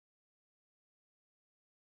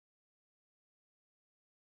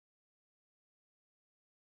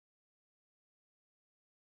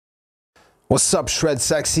What's up, Shred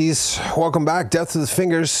Sexies? Welcome back. Death to the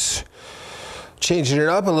Fingers. Changing it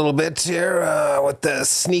up a little bit here with the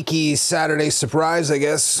sneaky Saturday surprise, I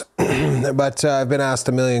guess. But I've been asked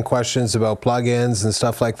a million questions about plugins and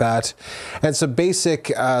stuff like that. And some basic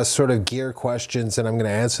sort of gear questions, and I'm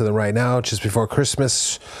going to answer them right now, just before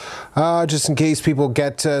Christmas. Just in case people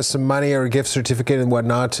get some money or a gift certificate and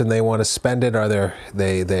whatnot, and they want to spend it, or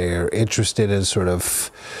they're interested in sort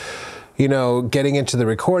of, you know, getting into the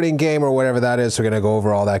recording game or whatever that is. We're going to go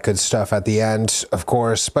over all that good stuff at the end, of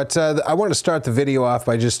course. But I want to start the video off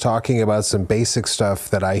by just talking about some basic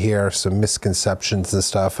stuff that I hear, some misconceptions and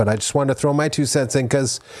stuff. And I just wanted to throw my 2 cents in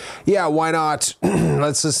because, yeah, why not?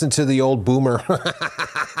 Let's listen to the old boomer.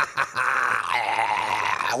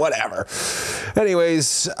 Whatever.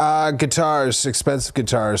 Anyways, guitars, expensive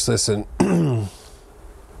guitars. Listen.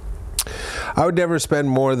 I would never spend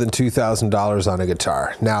more than $2,000 on a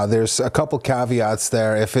guitar. Now, there's a couple caveats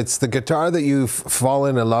there. If it's the guitar that you've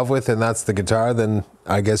fallen in love with and that's the guitar, then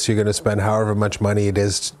I guess you're going to spend however much money it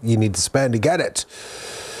is you need to spend to get it.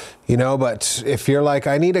 You know, but if you're like,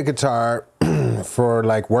 I need a guitar for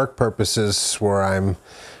like work purposes where I'm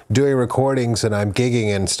doing recordings and I'm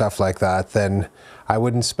gigging and stuff like that, then I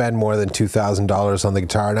wouldn't spend more than $2,000 on the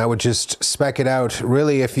guitar, and I would just spec it out.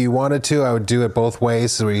 Really, if you wanted to, I would do it both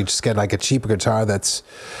ways, where you just get like a cheaper guitar that's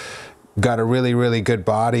got a really, really good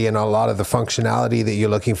body and a lot of the functionality that you're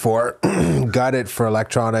looking for, gut it for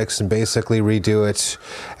electronics and basically redo it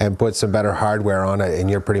and put some better hardware on it, and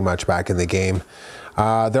you're pretty much back in the game.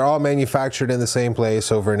 They're all manufactured in the same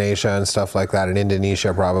place over in Asia and stuff like that, in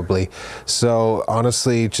Indonesia probably. So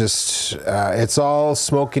honestly, just it's all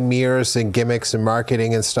smoke and mirrors and gimmicks and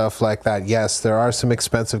marketing and stuff like that. Yes, there are some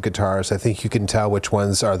expensive guitars. I think you can tell which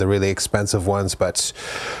ones are the really expensive ones, but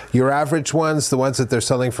your average ones, the ones that they're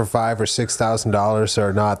selling for $5,000 or $6,000,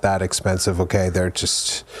 are not that expensive. Okay, they're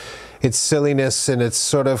just, it's silliness, and it's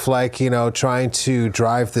sort of like, you know, trying to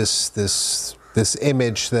drive this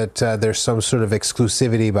image that there's some sort of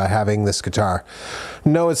exclusivity by having this guitar.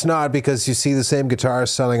 No, it's not, because you see the same guitar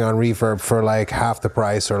selling on Reverb for like half the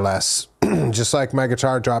price or less. Just like my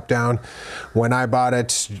guitar dropped down when I bought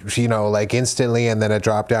it, you know, like instantly, and then it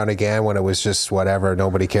dropped down again when it was just whatever,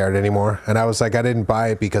 nobody cared anymore. And I was like, I didn't buy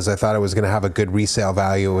it because I thought it was going to have a good resale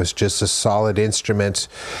value. It was just a solid instrument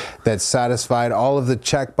that satisfied all of the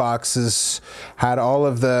check boxes, had all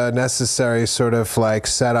of the necessary sort of like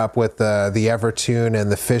setup with the Evertune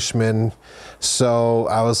and the Fishman. So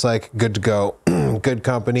I was like, good to go. Good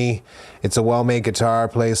company. It's a well-made guitar,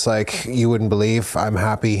 plays like you wouldn't believe. I'm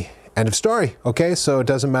happy. End of story. Okay, so it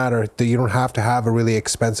doesn't matter. You don't have to have a really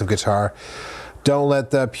expensive guitar. Don't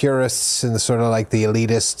let the purists and the sort of like the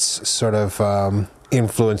elitists sort of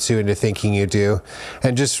influence you into thinking you do.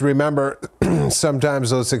 And just remember,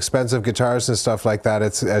 sometimes those expensive guitars and stuff like that,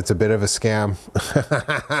 it's a bit of a scam.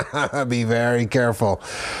 Be very careful.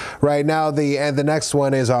 Right now, the next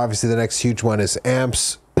one is obviously, the next huge one is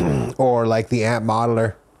amps, or like the amp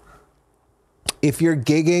modeler. If you're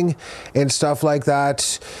gigging and stuff like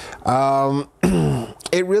that,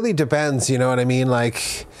 it really depends, you know what I mean?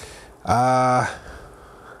 Like,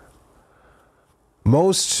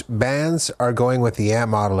 most bands are going with the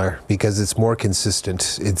amp modeler because it's more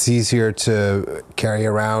consistent. It's easier to carry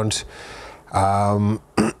around. You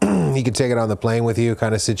can take it on the plane with you,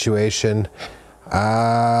 kind of situation.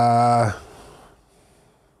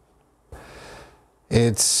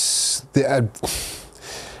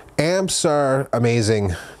 Amps are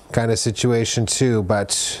amazing kind of situation too,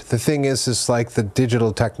 but the thing is like the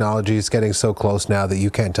digital technology is getting so close now that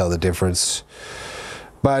you can't tell the difference.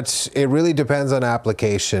 But it really depends on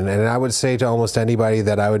application, and I would say to almost anybody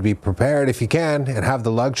that I would be prepared, if you can and have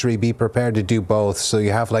the luxury, be prepared to do both. So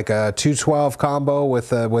you have like a 212 combo with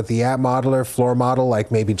the amp modeler, floor model,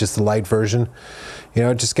 like maybe just the light version. You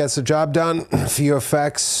know, it just gets the job done. A few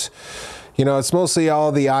effects. You know, it's mostly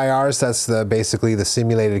all the IRs, that's basically the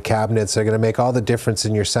simulated cabinets. They're going to make all the difference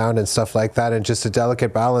in your sound and stuff like that, and just a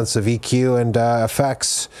delicate balance of EQ and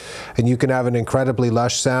effects. And you can have an incredibly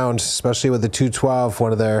lush sound, especially with the 212,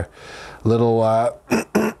 one of their little,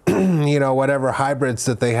 you know, whatever hybrids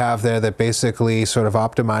that they have there that basically sort of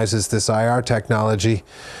optimizes this IR technology.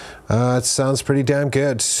 It sounds pretty damn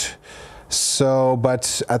good. So,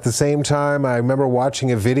 but at the same time, I remember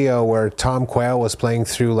watching a video where Tom Quayle was playing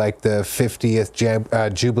through like the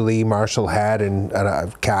 50th Jubilee Marshall had and a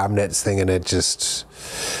cabinets thing, and it just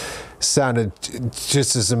sounded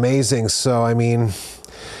just as amazing. So, I mean,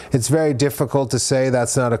 it's very difficult to say.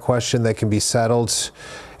 That's not a question that can be settled.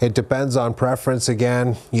 It depends on preference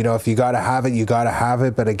again. You know, if you got to have it, you got to have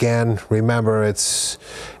it. But again, remember, it's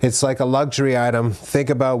like a luxury item. Think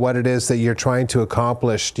about what it is that you're trying to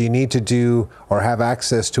accomplish. Do you need to do or have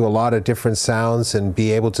access to a lot of different sounds and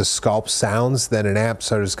be able to sculpt sounds? Then an amp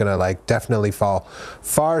sort of is going to like definitely fall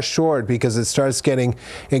far short, because it starts getting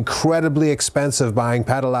incredibly expensive buying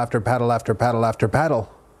pedal after pedal after pedal after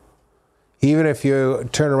pedal. Even if you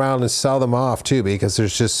turn around and sell them off too, because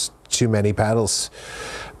there's just too many pedals.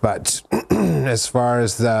 But as far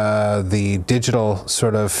as the digital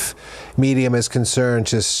sort of medium is concerned,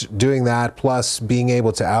 just doing that plus being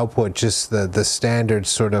able to output just the standard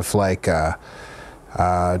sort of like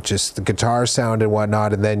just the guitar sound and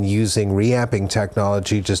whatnot, and then using reamping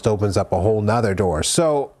technology just opens up a whole nother door.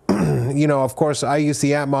 So, you know, of course I use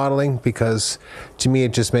the amp modeling because to me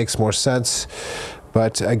it just makes more sense.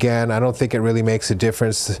 But again, I don't think it really makes a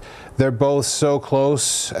difference. They're both so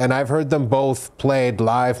close, and I've heard them both played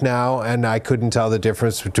live now, and I couldn't tell the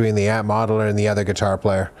difference between the amp modeler and the other guitar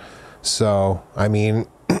player. So, I mean,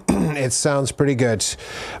 it sounds pretty good.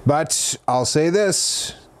 But I'll say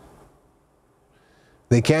this.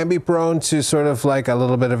 They can be prone to sort of like a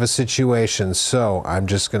little bit of a situation. So I'm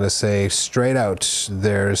just going to say straight out,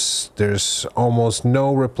 there's almost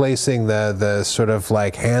no replacing the sort of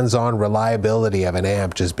like hands-on reliability of an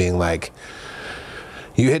amp just being like,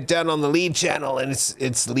 you hit down on the lead channel and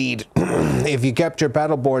it's lead. If you kept your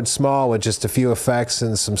pedal board small with just a few effects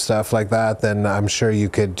and some stuff like that, then I'm sure you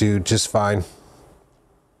could do just fine.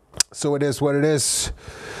 So it is what it is.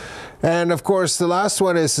 And of course, the last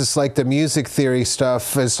one is just like the music theory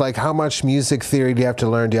stuff. It's like, how much music theory do you have to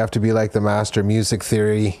learn? Do you have to be like the master music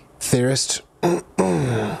theorist?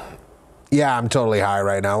 Yeah, I'm totally high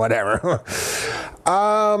right now, whatever.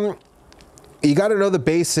 You got to know the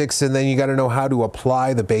basics, and then you got to know how to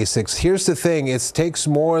apply the basics. Here's the thing. It takes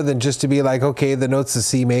more than just to be like, okay, the note's a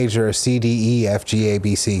C major, or C, D, E, F, G, A,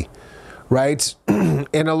 B, C. Right?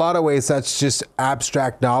 In a lot of ways, that's just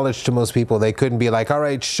abstract knowledge to most people. They couldn't be like, all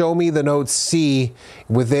right, show me the note C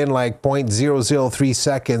within like 0.003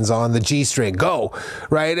 seconds on the G string, go,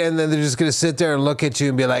 right? And then they're just going to sit there and look at you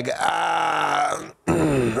and be like, ah,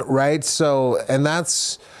 right? So, and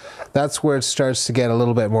that's where it starts to get a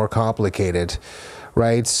little bit more complicated.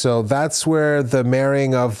 Right, so that's where the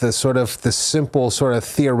marrying of the sort of the simple sort of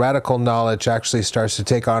theoretical knowledge actually starts to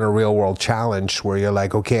take on a real world challenge, where you're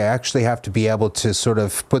like, okay, I actually have to be able to sort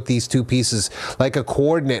of put these two pieces like a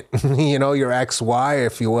coordinate, you know, your X, Y,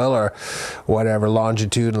 if you will, or whatever,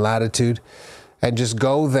 longitude and latitude, and just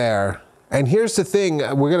go there. And here's the thing,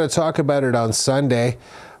 we're going to talk about it on Sunday,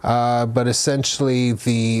 but essentially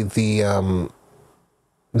the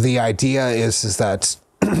idea is that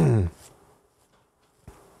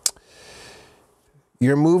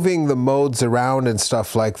you're moving the modes around and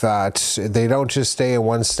stuff like that. They don't just stay in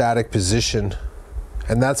one static position.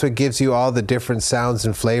 And that's what gives you all the different sounds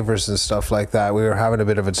and flavors and stuff like that. We were having a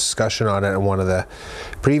bit of a discussion on it in one of the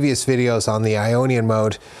previous videos on the Ionian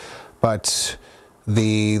mode. But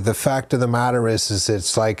the fact of the matter is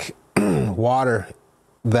it's like water.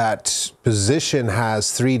 That position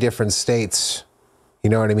has 3 different states. You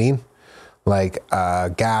know what I mean? Like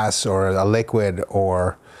gas or a liquid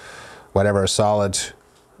or whatever, solid.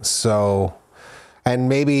 So, and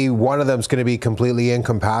maybe one of them is going to be completely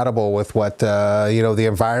incompatible with what you know, the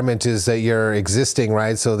environment is that you're existing,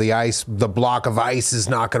 right? So the block of ice is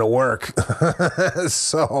not going to work.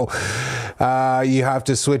 So you have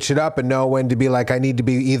to switch it up and know when to be like, I need to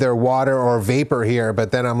be either water or vapor here.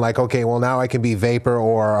 But then I'm like, okay, well now I can be vapor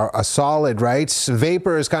or a solid, right? So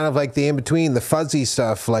vapor is kind of like the in-between, the fuzzy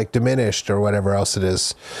stuff, like diminished or whatever else it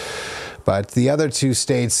is. But the other 2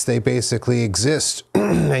 states, they basically exist,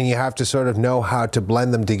 and you have to sort of know how to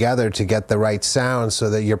blend them together to get the right sound so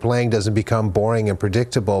that your playing doesn't become boring and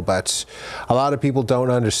predictable. But a lot of people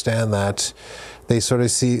don't understand that. They sort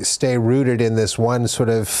of stay rooted in this one sort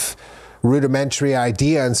of rudimentary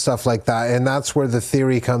idea and stuff like that, and that's where the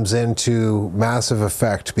theory comes into massive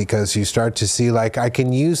effect, because you start to see like, I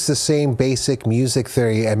can use the same basic music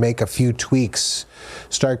theory and make a few tweaks,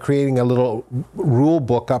 start creating a little rule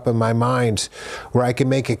book up in my mind where I can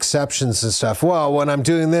make exceptions and stuff. Well, when I'm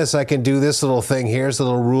doing this, I can do this little thing. Here's a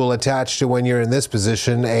little rule attached to when you're in this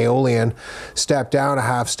position, Aeolian, step down a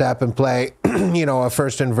half step and play, you know, a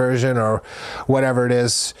first inversion or whatever it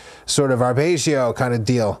is, sort of arpeggio kind of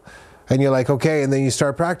deal. And you're like, okay, and then you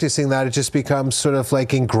start practicing that, it just becomes sort of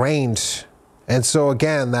like ingrained. And so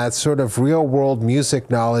again, that sort of real world music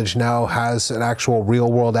knowledge now has an actual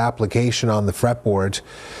real world application on the fretboard.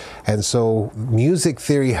 And so music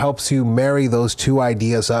theory helps you marry those 2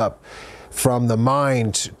 ideas up. from the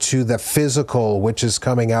mind to the physical, which is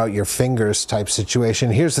coming out your fingers type situation.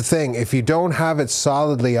 Here's the thing, if you don't have it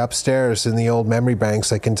solidly upstairs in the old memory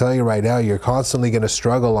banks, I can tell you right now, you're constantly going to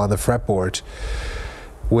struggle on the fretboard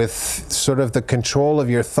with sort of the control of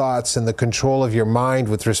your thoughts and the control of your mind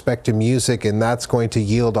with respect to music, and that's going to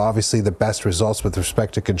yield obviously the best results with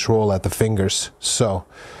respect to control at the fingers. So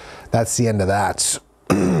that's the end of that.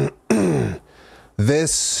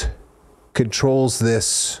 This controls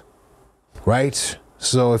this, right?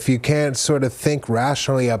 So if you can't sort of think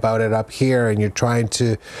rationally about it up here and you're trying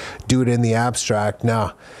to do it in the abstract,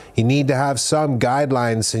 now you need to have some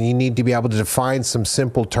guidelines and you need to be able to define some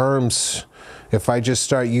simple terms. If I just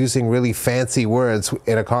start using really fancy words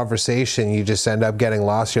in a conversation, you just end up getting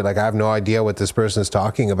lost. You're like, I have no idea what this person is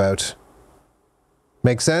talking about.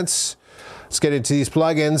 Make sense? Let's get into these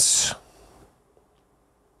plugins.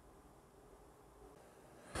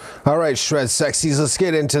 All right, Shred Sexies, let's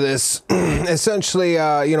get into this. Essentially,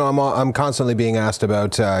 you know, I'm constantly being asked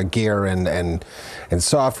about gear and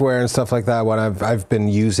software and stuff like that, what I've been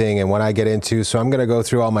using and what I get into. So I'm going to go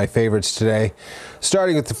through all my favorites today,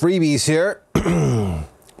 starting with the freebies here.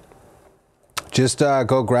 Just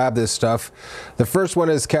go grab this stuff. The first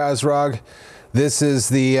one is Kazrog. This is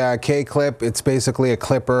the K-clip. It's basically a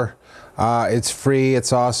clipper. It's free.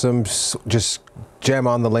 It's awesome. Just jam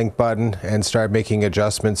on the link button and start making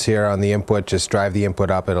adjustments here on the input. Just drive the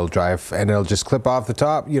input up. It'll drive and it'll just clip off the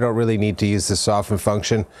top. You don't really need to use the soften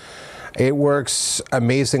function. It works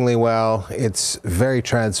amazingly well. It's very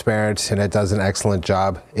transparent and it does an excellent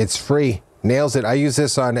job. It's free. Nails it. I use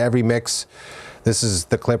this on every mix. This is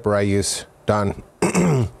the clipper I use. Done.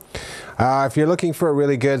 If you're looking for a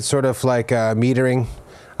really good sort of like metering,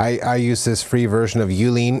 I use this free version of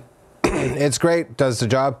Uline. It's great. Does the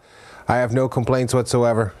job. I have no complaints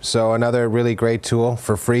whatsoever. So another really great tool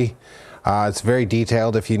for free. It's very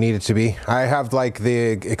detailed if you need it to be. I have like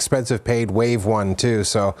the expensive paid Wave one too.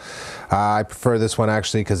 So I prefer this one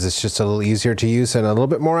actually because it's just a little easier to use and a little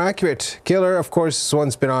bit more accurate. Killer, of course, this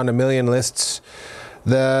one's been on a million lists.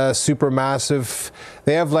 The Supermassive,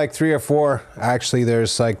 they have like 3 or 4. Actually,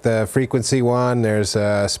 there's like the frequency one. There's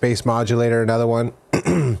a space modulator, another one.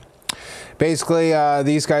 Basically,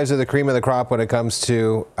 these guys are the cream of the crop when it comes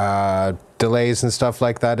to delays and stuff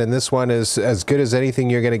like that. And this one is as good as anything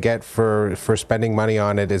you're going to get for spending money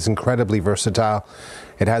on it. It's incredibly versatile.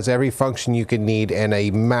 It has every function you can need and a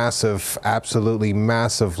massive, absolutely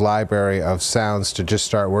massive library of sounds to just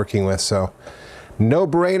start working with. So, no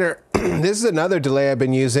brainer. This is another delay I've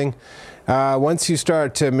been using. Once you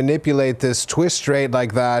start to manipulate this twist rate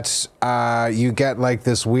like that, you get like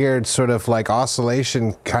this weird sort of like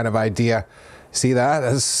oscillation kind of idea. See that?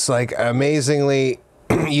 That's like amazingly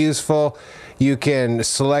useful. You can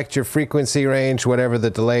select your frequency range, whatever the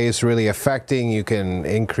delay is really affecting. You can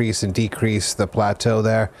increase and decrease the plateau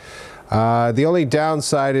there. The only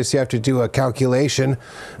downside is you have to do a calculation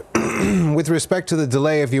with respect to the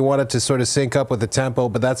delay if you want it to sort of sync up with the tempo,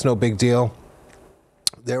 but that's no big deal.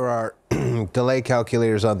 There are delay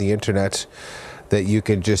calculators on the internet that you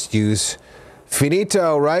can just use.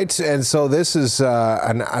 Finito, right? And so this is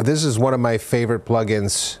one of my favorite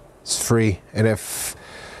plugins. It's free, and if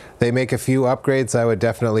they make a few upgrades, I would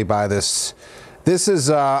definitely buy this. This is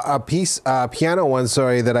a piano one,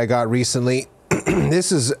 sorry, that I got recently.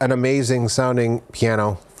 This is an amazing sounding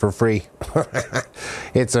piano for free.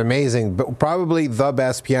 It's amazing, but probably the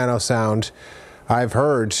best piano sound I've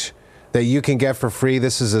heard that you can get for free.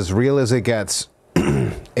 This is as real as it gets.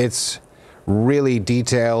 It's really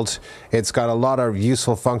detailed. It's got a lot of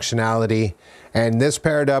useful functionality. And this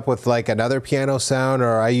paired up with like another piano sound,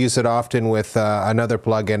 or I use it often with another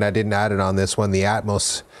plugin. I didn't add it on this one, the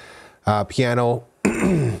Atmos piano.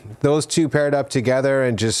 Those two paired up together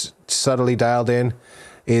and just subtly dialed in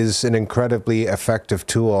is an incredibly effective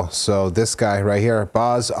tool. So this guy right here,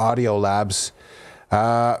 Boz Audio Labs,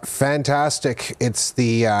 fantastic. It's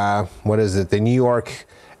the, what is it? The New York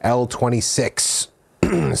L26.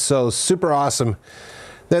 So super awesome.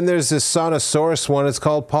 Then there's this Sonosaurus one. It's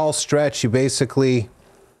called Paul Stretch. You basically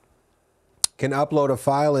can upload a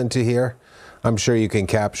file into here. I'm sure you can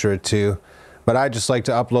capture it too. But I just like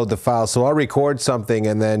to upload the file. So I'll record something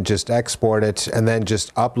and then just export it and then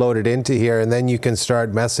just upload it into here. And then you can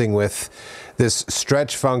start messing with this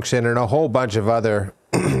stretch function and a whole bunch of other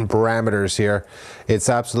parameters here. It's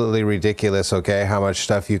absolutely ridiculous, okay, how much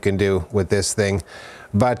stuff you can do with this thing.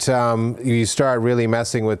 But you start really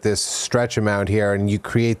messing with this stretch amount here and you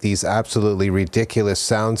create these absolutely ridiculous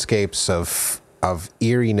soundscapes of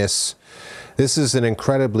eeriness. This is an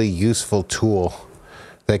incredibly useful tool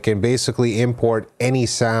that can basically import any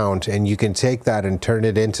sound, and you can take that and turn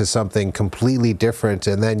it into something completely different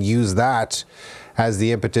and then use that as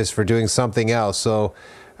the impetus for doing something else. So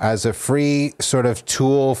as a free sort of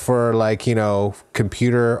tool for, like, you know,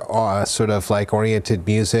 computer sort of like oriented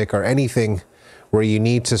music or anything where you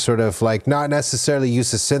need to sort of like not necessarily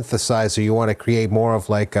use a synthesizer, you want to create more of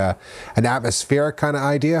like an atmospheric kind of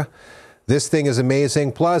idea, this thing is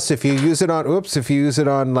amazing. Plus, if you use it on, if you use it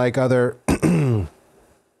on like other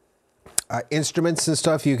instruments and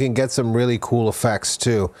stuff, you can get some really cool effects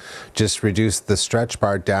too. Just reduce the stretch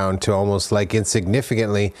part down to almost like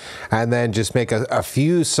insignificantly, and then just make a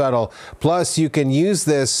few subtle. Plus, you can use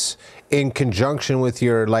this in conjunction with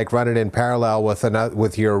your, like, run it in parallel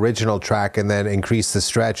with your original track and then increase the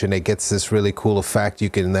stretch, and it gets this really cool effect. You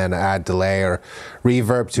can then add delay or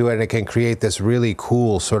reverb to it, and it can create this really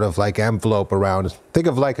cool sort of like envelope around. Think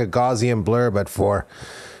of like a Gaussian blur, but for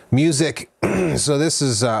music. So this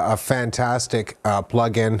is a fantastic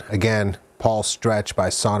plugin. Again, Pulse Stretch by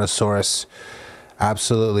Sonosaurus.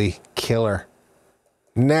 Absolutely killer.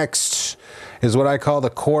 Next is what I call the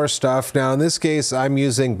core stuff. Now in this case, I'm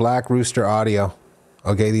using Black Rooster Audio.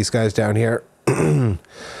 Okay, these guys down here.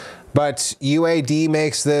 But UAD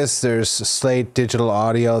makes this. There's Slate Digital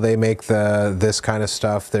Audio. They make this kind of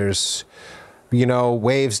stuff. There's, you know,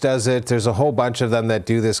 Waves does it. There's a whole bunch of them that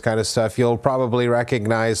do this kind of stuff. You'll probably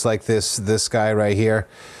recognize like this guy right here,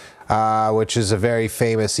 which is a very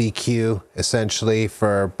famous EQ essentially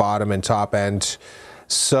for bottom and top end.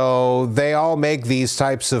 So they all make these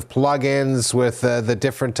types of plugins with the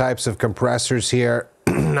different types of compressors here.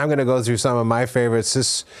 I'm going to go through some of my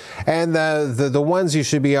favorites. And the ones you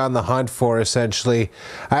should be on the hunt for, essentially.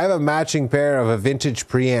 I have a matching pair of a vintage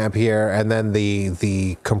preamp here, and then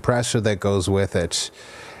the compressor that goes with it.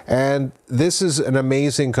 And this is an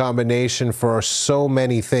amazing combination for so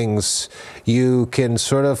many things. You can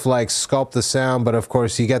sort of like sculpt the sound, but of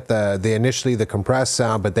course you get the initially the compressed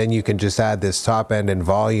sound, but then you can just add this top end and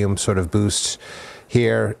volume sort of boost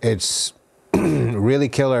here. It's really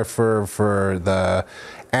killer for the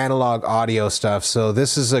analog audio stuff. So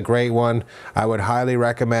this is a great one. I would highly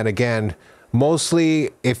recommend. Again, mostly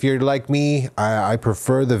if you're like me, I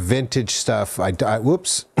prefer the vintage stuff.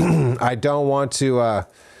 Whoops. I don't want to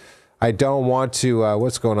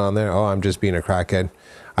what's going on there? Oh, I'm just being a crackhead.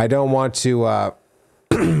 I don't want to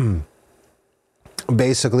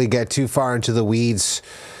basically get too far into the weeds.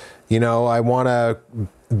 You know, I want to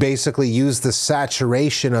basically use the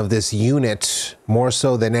saturation of this unit more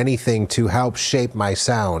so than anything to help shape my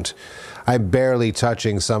sound. I'm barely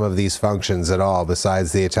touching some of these functions at all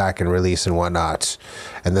besides the attack and release and whatnot.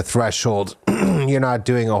 And the threshold, you're not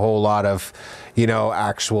doing a whole lot of, you know,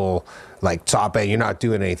 actual like top end. You're not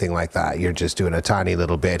doing anything like that. You're just doing a tiny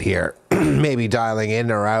little bit here. Maybe dialing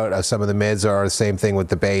in or out of some of the mids, or the same thing with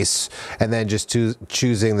the bass. And then just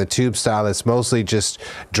choosing the tube style. It's mostly just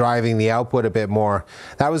driving the output a bit more.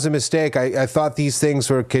 That was a mistake. I thought these things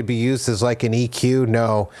could be used as like an EQ.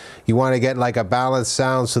 No, you want to get like a balanced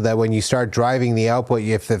sound so that when you start driving the output,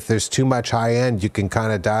 if there's too much high end, you can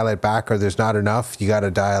kind of dial it back, or there's not enough, you got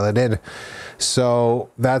to dial it in.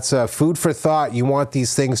 So that's food for thought. You want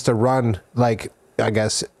these things to run, like, I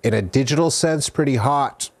guess, in a digital sense, pretty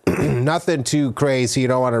hot. Nothing too crazy. You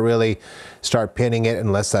don't want to really start pinning it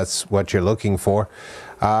unless that's what you're looking for.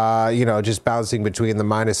 You know, just bouncing between the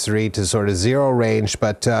 -3 to sort of 0 range.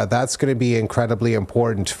 But that's going to be incredibly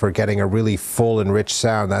important for getting a really full and rich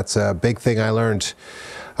sound. That's a big thing I learned.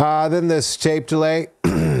 Then this tape delay.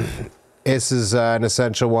 This is an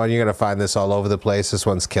essential one. You're going to find this all over the place. This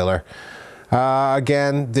one's killer.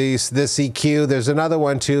 Again, this EQ, there's another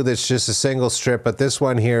one too that's just a single strip, but this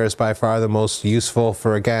one here is by far the most useful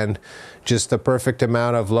for, again, just the perfect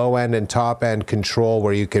amount of low end and top end control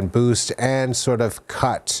where you can boost and sort of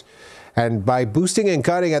cut. And by boosting and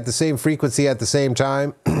cutting at the same frequency at the same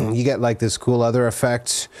time, you get like this cool other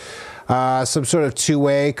effect. Some sort of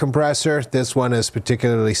two-way compressor. This one is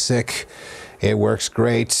particularly sick. It works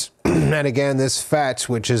great. And again, this FET,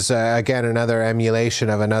 which is again another emulation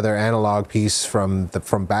of another analog piece from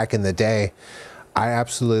back in the day. I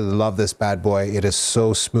absolutely love this bad boy. It is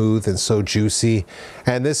so smooth and so juicy.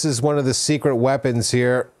 And this is one of the secret weapons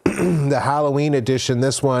here. The Halloween edition.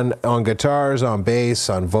 This one on guitars, on bass,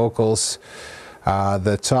 on vocals.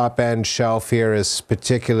 The top end shelf here is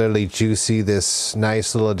particularly juicy. This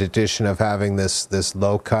nice little addition of having this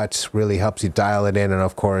low cut really helps you dial it in. And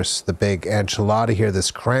of course, the big enchilada here,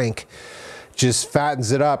 this crank, just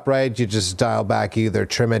fattens it up, right? You just dial back, either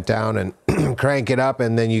trim it down and crank it up,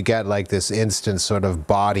 and then you get like this instant sort of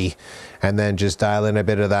body, and then just dial in a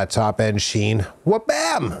bit of that top end sheen.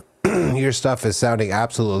 Whoop-bam! your stuff is sounding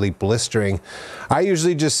absolutely blistering. I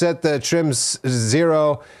usually just set the trims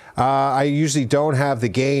 0. I usually don't have the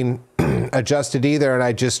gain adjusted either, and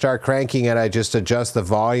I just start cranking it. I just adjust the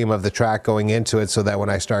volume of the track going into it so that when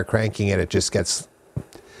I start cranking it, it just gets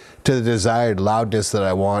to the desired loudness that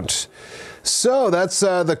I want. So that's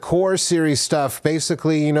the core series stuff.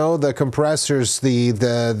 Basically, you know, the compressors, the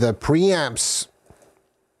preamps.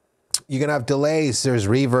 You can have delays. There's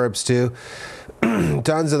reverbs too.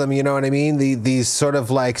 Tons of them, you know what I mean? These sort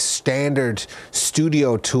of like standard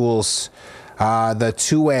studio tools. The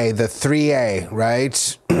 2A, the 3A,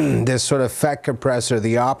 right? This sort of effect compressor,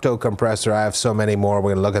 the opto compressor. I have so many more.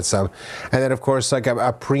 We're gonna look at some. And then of course like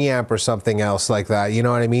a preamp or something else like that. You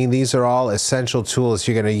know what I mean? These are all essential tools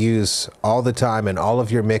you're gonna use all the time in all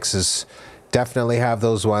of your mixes. Definitely have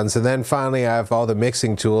those ones. And then finally I have all the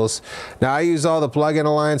mixing tools. Now I use all the plug-in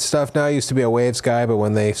alliance stuff now. I used to be a Waves guy, but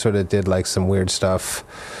when they sort of did like some weird stuff,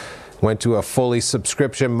 went to a fully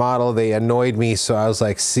subscription model, they annoyed me, so I was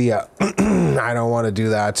like, see ya. I don't want to do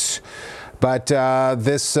that. But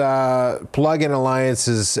this plug-in alliance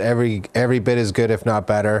is every bit as good, if not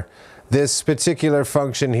better. This particular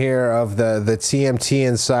function here of the TMT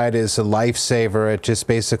inside is a lifesaver. It just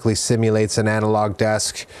basically simulates an analog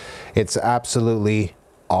desk. It's absolutely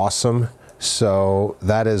awesome. So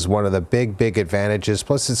that is one of the big advantages.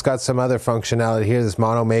 Plus it's got some other functionality here. This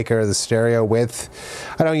mono maker, the stereo width.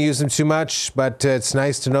 I don't use them too much, but it's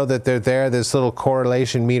nice to know that they're there. This little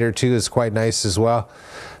correlation meter too is quite nice as well.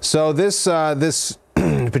 So this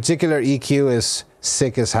particular EQ is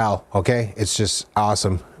sick as hell, okay? It's just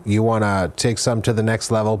awesome. You want to take some to the next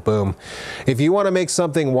level, boom. If you want to make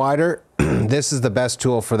something wider, this is the best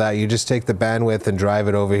tool for that. You just take the bandwidth and drive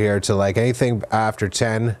it over here to like anything after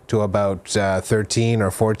 10 to about 13 or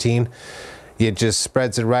 14. It just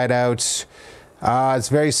spreads it right out. It's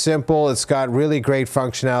very simple. It's got really great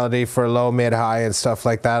functionality for low, mid, high and stuff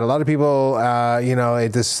like that. A lot of people, you know,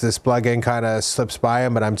 this plugin kind of slips by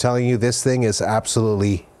them, but I'm telling you, this thing is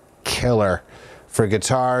absolutely killer for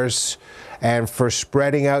guitars and for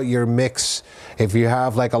spreading out your mix. If you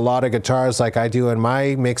have like a lot of guitars like I do in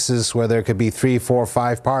my mixes where there could be 3, 4,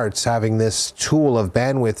 5 parts, having this tool of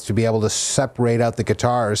bandwidth to be able to separate out the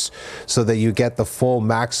guitars so that you get the full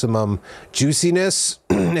maximum juiciness.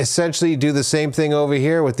 Essentially do the same thing over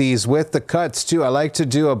here with these, with the cuts too. I like to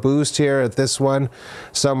do a boost here at this one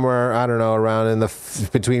somewhere, I don't know, around in the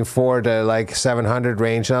between 4 to like 700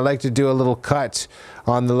 range, and I like to do a little cut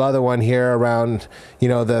on the other one here around, you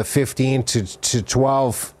know, the 15 to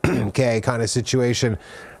 12K kind of situation.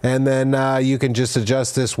 And then you can just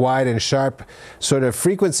adjust this wide and sharp sort of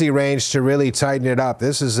frequency range to really tighten it up.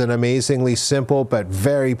 This is an amazingly simple but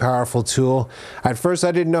very powerful tool. At first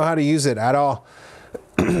I didn't know how to use it at all.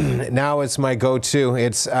 Now it's my go-to.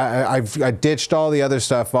 It's I ditched all the other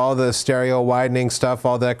stuff, all the stereo widening stuff,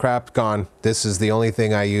 all that crap gone. This is the only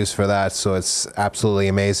thing I use for that, so it's absolutely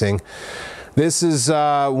amazing. This is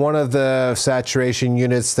one of the saturation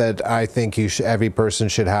units that I think every person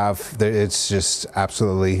should have. It's just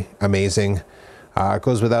absolutely amazing. It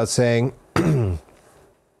goes without saying.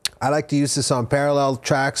 I like to use this on parallel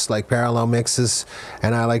tracks, like parallel mixes,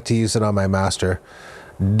 and I like to use it on my master.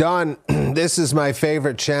 Done. This is my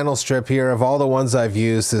favorite channel strip here of all the ones I've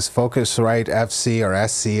used, this Focusrite FC or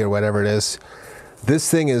SC or whatever it is.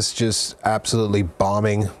 This thing is just absolutely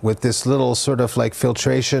bombing with this little sort of like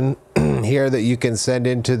filtration here that you can send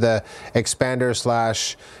into the expander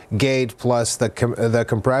slash gate plus the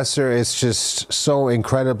compressor. It's just so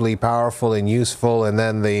incredibly powerful and useful. And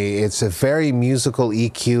then it's a very musical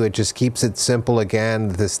EQ. It just keeps it simple again.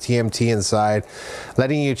 This TMT inside,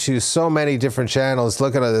 letting you choose so many different channels.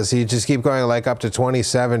 Look at this. You just keep going like up to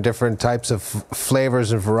 27 different types of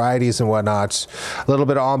flavors and varieties and whatnot. A little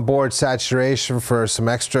bit of onboard saturation for some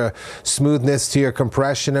extra smoothness to your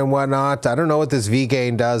compression and whatnot. I don't know what this V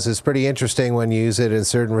gain does. It's pretty interesting when you use it in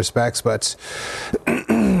certain respects, but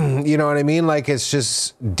you know what I mean? Like, it's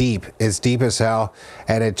just deep. It's deep as hell,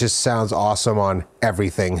 and it just sounds awesome on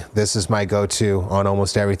everything. This is my go-to on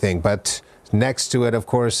almost everything. But next to it, of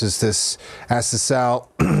course, is this SSL.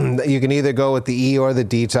 You can either go with the E or the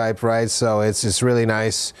D type, right? So it's just really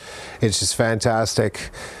nice. It's just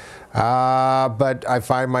fantastic. But I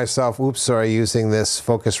find myself, using this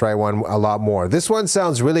Focusrite one a lot more. This one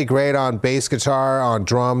sounds really great on bass guitar, on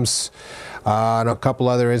drums, and a couple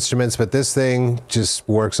other instruments, but this thing just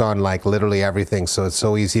works on like literally everything, so it's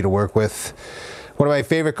so easy to work with. One of my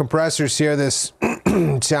favorite compressors here, this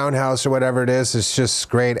Townhouse or whatever it is just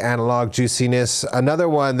great analog juiciness. Another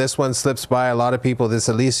one, this one slips by a lot of people, this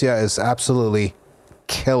Alicia is absolutely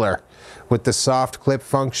killer with the soft clip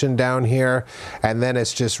function down here, and then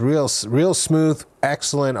it's just real smooth,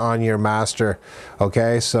 excellent on your master.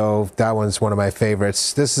 Okay, so that one's one of my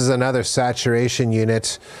favorites. This is another saturation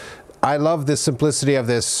unit. I love the simplicity of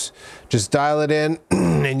this. Just dial it in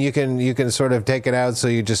and you can sort of take it out, so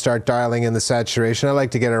you just start dialing in the saturation. I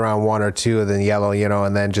like to get around 1 or 2 of the yellow, you know,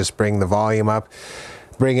 and then just bring the volume up.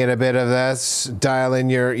 Bring in a bit of this, dial in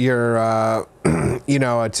your you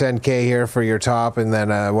know, a 10K here for your top, and then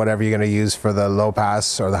whatever you're going to use for the low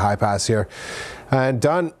pass or the high pass here. And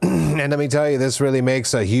done. And let me tell you, this really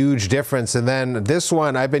makes a huge difference. And then this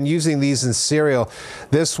one, I've been using these in serial.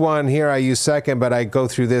 This one here I use second, but I go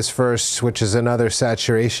through this first, which is another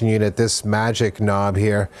saturation unit, this magic knob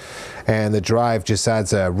here. And the drive just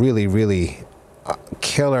adds a really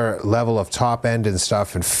killer level of top end and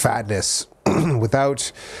stuff and fatness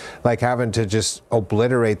without like having to just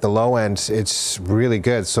obliterate the low end. It's really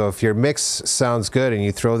good. So if your mix sounds good and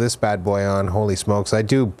you throw this bad boy on, holy smokes. I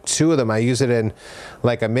do 2 of them. I use it in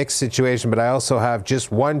like a mix situation, but I also have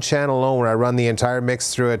just 1 channel alone where I run the entire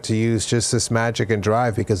mix through it to use just this magic and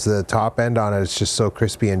drive, because the top end on it is just so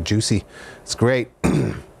crispy and juicy. It's great.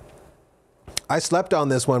 I slept on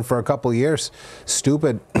this one for a couple years.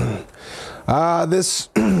 Stupid. This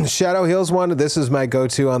Shadow Hills one, this is my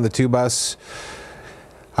go-to on the 2-bus.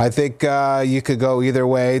 I think you could go either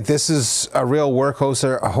way. This is a real workhorse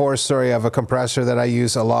or a horror story of a compressor that I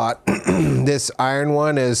use a lot. This iron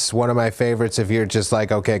one is one of my favorites. If you're just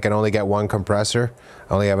like, okay, I can only get 1 compressor,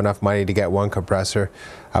 I only have enough money to get 1 compressor,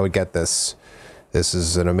 I would get this. This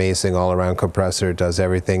is an amazing all-around compressor. It does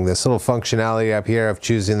everything. This little functionality up here of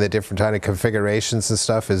choosing the different kind of configurations and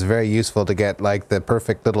stuff is very useful to get like the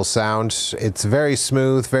perfect little sound. It's very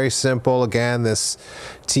smooth, very simple. Again, this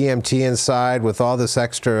TMT inside with all this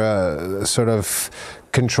extra sort of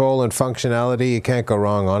control and functionality. You can't go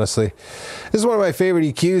wrong, honestly. This is one of my favorite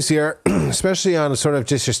EQs here, especially on sort of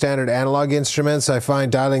just your standard analog instruments. I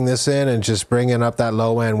find dialing this in and just bringing up that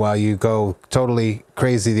low end while you go totally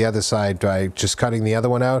crazy the other side by just cutting the other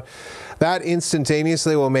one out. That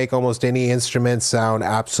instantaneously will make almost any instrument sound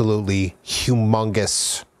absolutely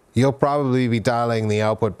humongous. You'll probably be dialing the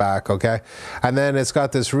output back, okay? And then it's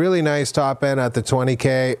got this really nice top end at the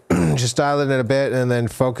 20K. Just dial it in a bit and then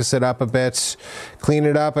focus it up a bit. Clean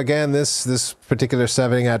it up. Again, this particular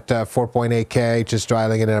setting at 4.8K, just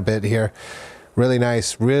dialing it in a bit here. Really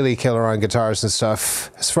nice, really killer on guitars and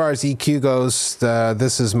stuff. As far as EQ goes,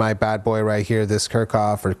 this is my bad boy right here, this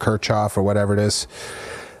Kirchhoff or whatever it is.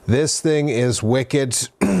 This thing is wicked.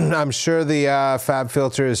 I'm sure the Fab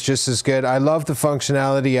filter is just as good. I love the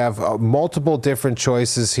functionality. You have multiple different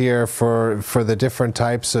choices here for the different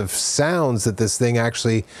types of sounds that this thing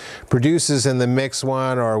actually produces in the mix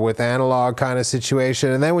one or with analog kind of situation.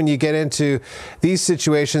 And then when you get into these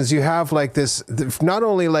situations, you have like this, not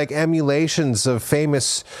only like emulations of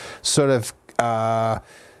famous sort of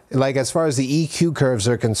like as far as the EQ curves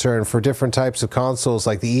are concerned for different types of consoles,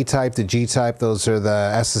 like the E-type, the G-type, those are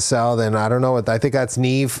the SSL, then I don't know what, I think that's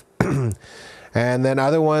Neve. And then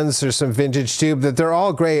other ones, there's some vintage tube, that they're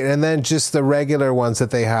all great. And then just the regular ones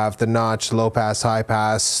that they have, the notch, low pass, high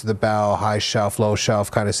pass, the bell, high shelf, low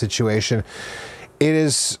shelf kind of situation. It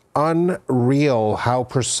is unreal how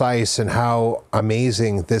precise and how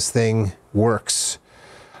amazing this thing works.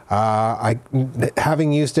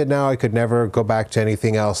 Having used it now, I could never go back to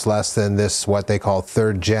anything else less than this, what they call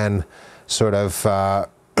 3rd gen sort of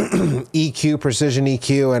EQ, precision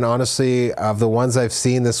EQ. And honestly, of the ones I've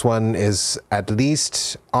seen, this one is at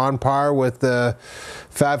least on par with the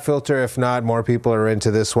Fab filter. If not, more people are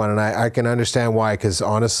into this one. And I can understand why, because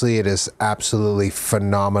honestly, it is absolutely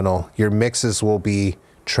phenomenal. Your mixes will be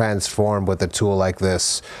transformed with a tool like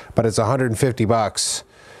this, but it's 150 bucks.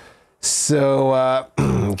 So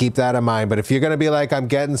keep that in mind. But if you're going to be like, I'm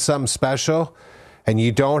getting something special, and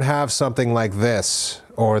you don't have something like this,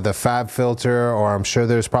 or the Fab filter, or I'm sure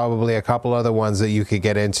there's probably a couple other ones that you could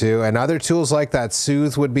get into. And other tools like that,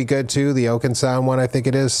 Soothe would be good too. The Oaken Sound one, I think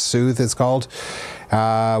it is, Soothe it's called,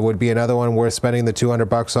 would be another one worth spending the 200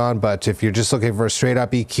 bucks on. But if you're just looking for a straight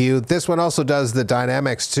up EQ, this one also does the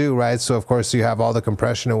dynamics too, right? So of course you have all the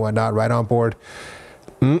compression and whatnot right on board.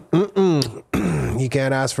 You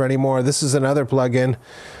can't ask for any more. This is another plugin.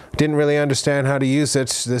 Didn't really understand how to use it.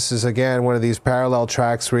 This is again one of these parallel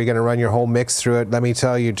tracks where you're going to run your whole mix through it. Let me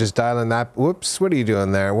tell you, just dialing that, whoops, what are you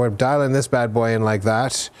doing there? We're dialing this bad boy in like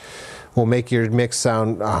that will make your mix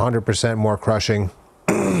sound 100% more crushing.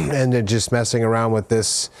 And then just messing around with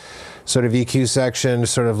this sort of EQ section,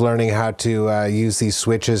 sort of learning how to use these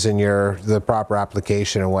switches in the proper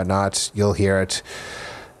application and whatnot, you'll hear it.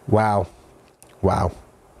 Wow. Wow.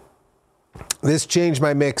 This changed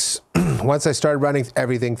my mix once I started running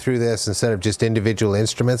everything through this instead of just individual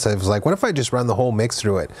instruments, I was like, what if I just run the whole mix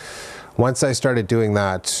through it? Once I started doing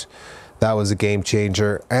that, that was a game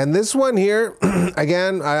changer. And this one here,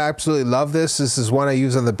 again, I absolutely love this. This is one I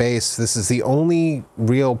use on the bass. This is the only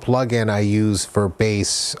real plugin I use for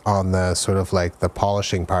bass on the sort of like the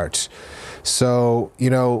polishing part. So,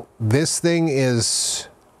 you know, this thing is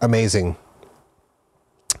amazing.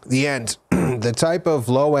 The end, the type of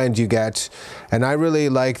low end you get, and I really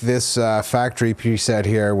like this factory preset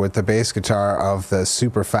here with the bass guitar of the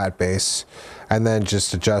super fat bass, and then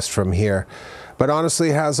just adjust from here. But honestly,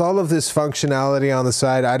 it has all of this functionality on the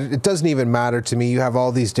side. It doesn't even matter to me. You have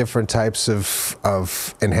all these different types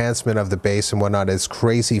of enhancement of the bass and whatnot. It's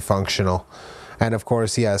crazy functional. And of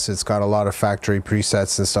course, yes, it's got a lot of factory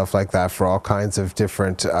presets and stuff like that for all kinds of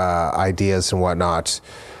different ideas and whatnot.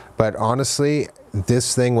 But honestly,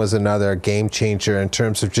 this thing was another game changer in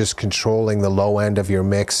terms of just controlling the low end of your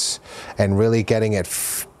mix and really getting it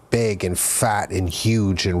big and fat and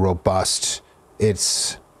huge and robust.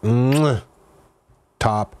 It's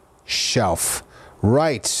top shelf.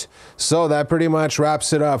 Right. So that pretty much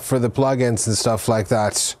wraps it up for the plugins and stuff like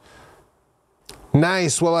that.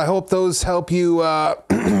 Nice. Well, I hope those help you,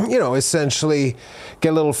 you know, essentially get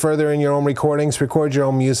a little further in your own recordings, record your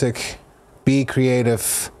own music, be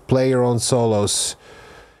creative, play your own solos.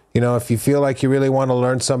 You know, if you feel like you really want to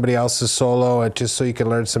learn somebody else's solo just so you can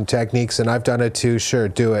learn some techniques, and I've done it too, sure,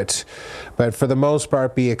 do it. But for the most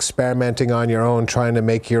part, be experimenting on your own, trying to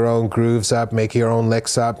make your own grooves up, make your own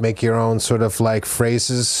licks up, make your own sort of like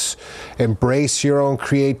phrases, embrace your own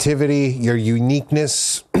creativity, your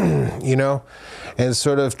uniqueness, you know, and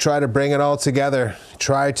sort of try to bring it all together.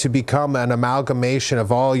 Try to become an amalgamation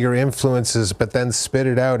of all your influences, but then spit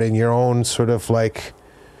it out in your own sort of like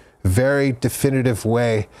very definitive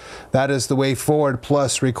way. That is the way forward.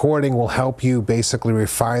 Plus recording will help you basically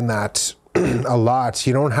refine that a lot.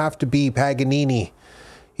 You don't have to be Paganini.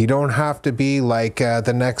 You don't have to be like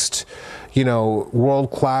the next, you know,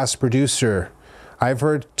 world-class producer. I've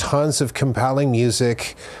heard tons of compelling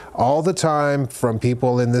music all the time from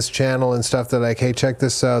people in this channel and stuff that like, hey, check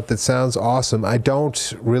this out, that sounds awesome. I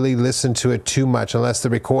don't really listen to it too much unless the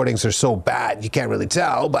recordings are so bad you can't really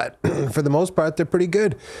tell, but for the most part they're pretty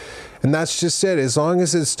good. And that's just it. As long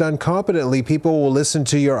as it's done competently, people will listen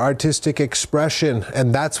to your artistic expression,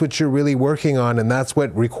 and that's what you're really working on, and that's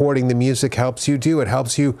what recording the music helps you do. It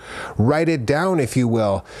helps you write it down, if you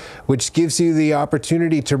will, which gives you the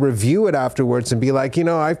opportunity to review it afterwards and be like, you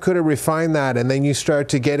know, I could have refined that, and then you start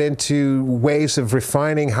to get into ways of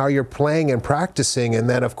refining how you're playing and practicing, and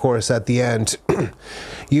then, of course, at the end,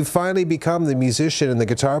 you finally become the musician and the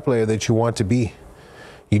guitar player that you want to be.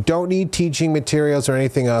 You don't need teaching materials or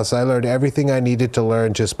anything else. I learned everything I needed to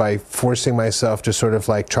learn just by forcing myself to sort of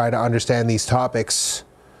like try to understand these topics.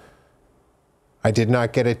 I did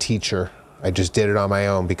not get a teacher. I just did it on my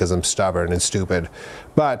own because I'm stubborn and stupid.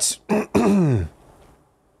 But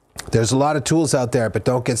there's a lot of tools out there, but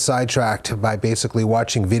don't get sidetracked by basically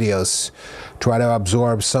watching videos. Try to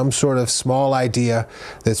absorb some sort of small idea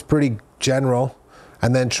that's pretty general,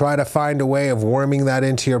 and then try to find a way of worming that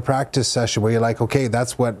into your practice session where you're like, okay,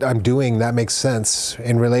 that's what I'm doing. That makes sense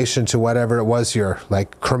in relation to whatever it was you're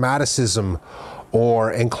like, chromaticism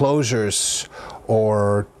or enclosures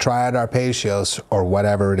or triad arpeggios or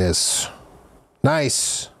whatever it is.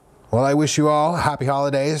 Nice. Well, I wish you all happy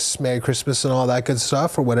holidays, Merry Christmas and all that good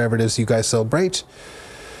stuff, or whatever it is you guys celebrate.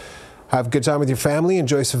 Have a good time with your family.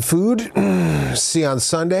 Enjoy some food. See you on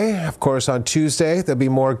Sunday. Of course, on Tuesday, there'll be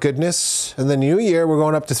more goodness. And the new year, we're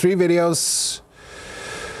going up to 3 videos.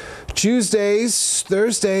 Tuesdays,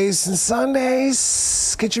 Thursdays, and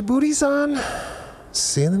Sundays. Get your booties on.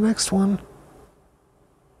 See you in the next one.